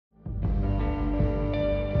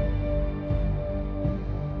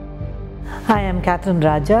Hi, I'm Catherine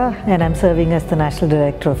Raja and I'm serving as the National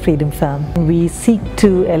Director of Freedom Farm. We seek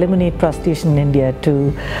to eliminate prostitution in India,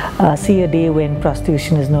 to see a day when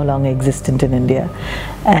prostitution is no longer existent in India.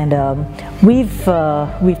 And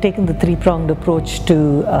we've taken the three-pronged approach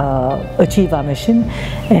to achieve our mission,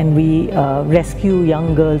 and we rescue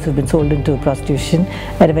young girls who've been sold into prostitution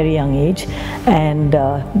at a very young age and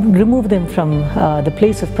remove them from the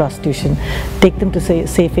place of prostitution, take them to a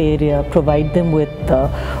safe area, provide them with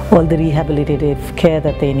all the rehabilitative care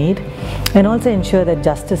that they need, and also ensure that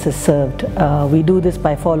justice is served. We do this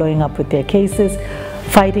by following up with their cases,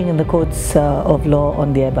 fighting in the courts of law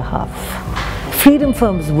on their behalf. Freedom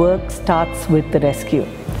Farm's work starts with the rescue.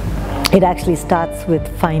 It actually starts with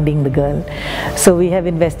finding the girl. So we have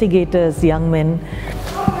investigators, young men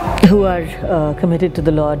who are committed to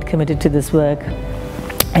the Lord, committed to this work,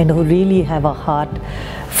 and who really have a heart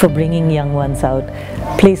for bringing young ones out,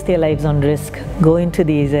 place their lives on risk, go into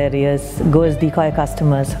these areas, go as decoy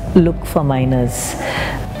customers, look for minors.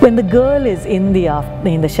 When the girl is in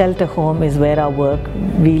the shelter home is where our work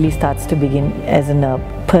really starts to begin, as in a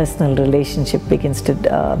personal relationship begins to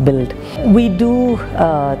build. We do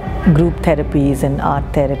group therapies and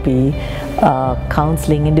art therapy,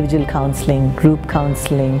 counseling, individual counseling, group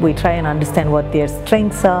counseling. We try and understand what their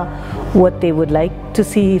strengths are, what they would like to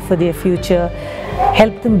see for their future,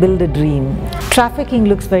 help them build a dream. Trafficking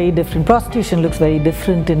looks very different, prostitution looks very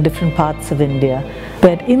different in different parts of India,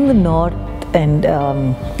 but in the north and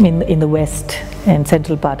in the west and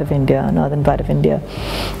central part of India, northern part of India,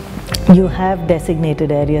 you have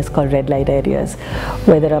designated areas called red light areas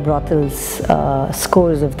where there are brothels,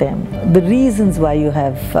 scores of them. The reasons why you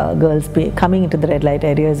have girls coming into the red light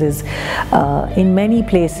areas is in many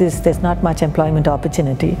places there's not much employment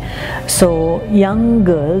opportunity. So young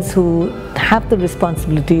girls who have the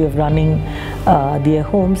responsibility of running their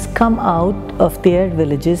homes come out of their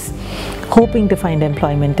villages hoping to find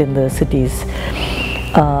employment in the cities.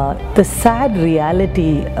 The sad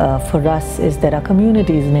reality for us is there are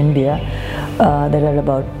communities in India, there are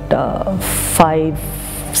about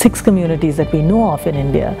 5-6 communities that we know of in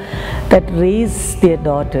India that raise their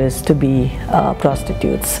daughters to be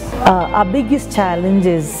prostitutes. Our biggest challenge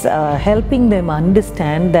is helping them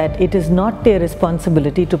understand that it is not their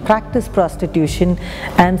responsibility to practice prostitution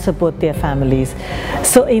and support their families.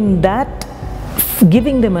 So in that,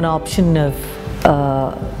 giving them an option of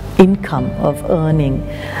income, of earning,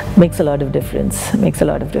 makes a lot of difference,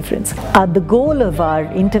 The goal of our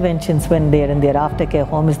interventions when they are in their aftercare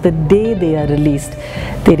home is the day they are released,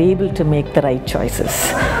 they're able to make the right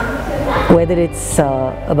choices. Whether it's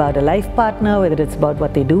about a life partner, whether it's about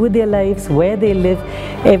what they do with their lives, where they live,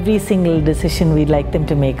 every single decision we'd like them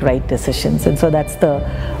to make right decisions, and so that's the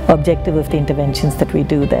objective of the interventions that we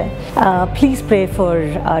do there. Please pray for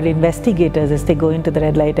our investigators as they go into the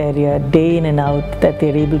red light area day in and out, that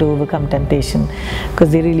they're able to overcome temptation,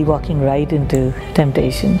 because they're really walking right into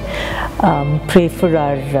temptation. Pray for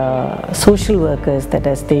our social workers, that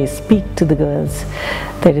as they speak to the girls,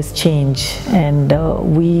 there is change, and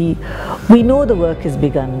we know the work is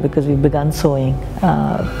begun because we've begun sowing,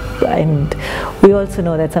 and we also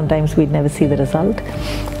know that sometimes we'd never see the result,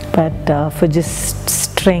 but for just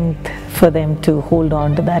strength for them to hold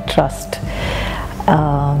on to that trust.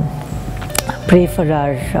 Pray for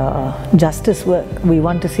our justice work. We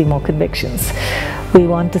want to see more convictions. We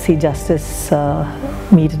want to see justice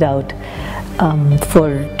meted out,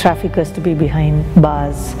 for traffickers to be behind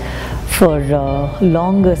bars, for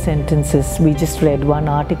longer sentences. We just read one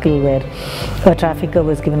article where a trafficker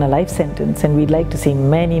was given a life sentence, and we'd like to see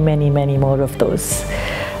many more of those,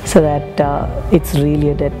 so that it's really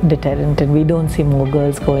a deterrent and we don't see more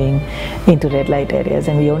girls going into red light areas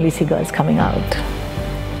and we only see girls coming out.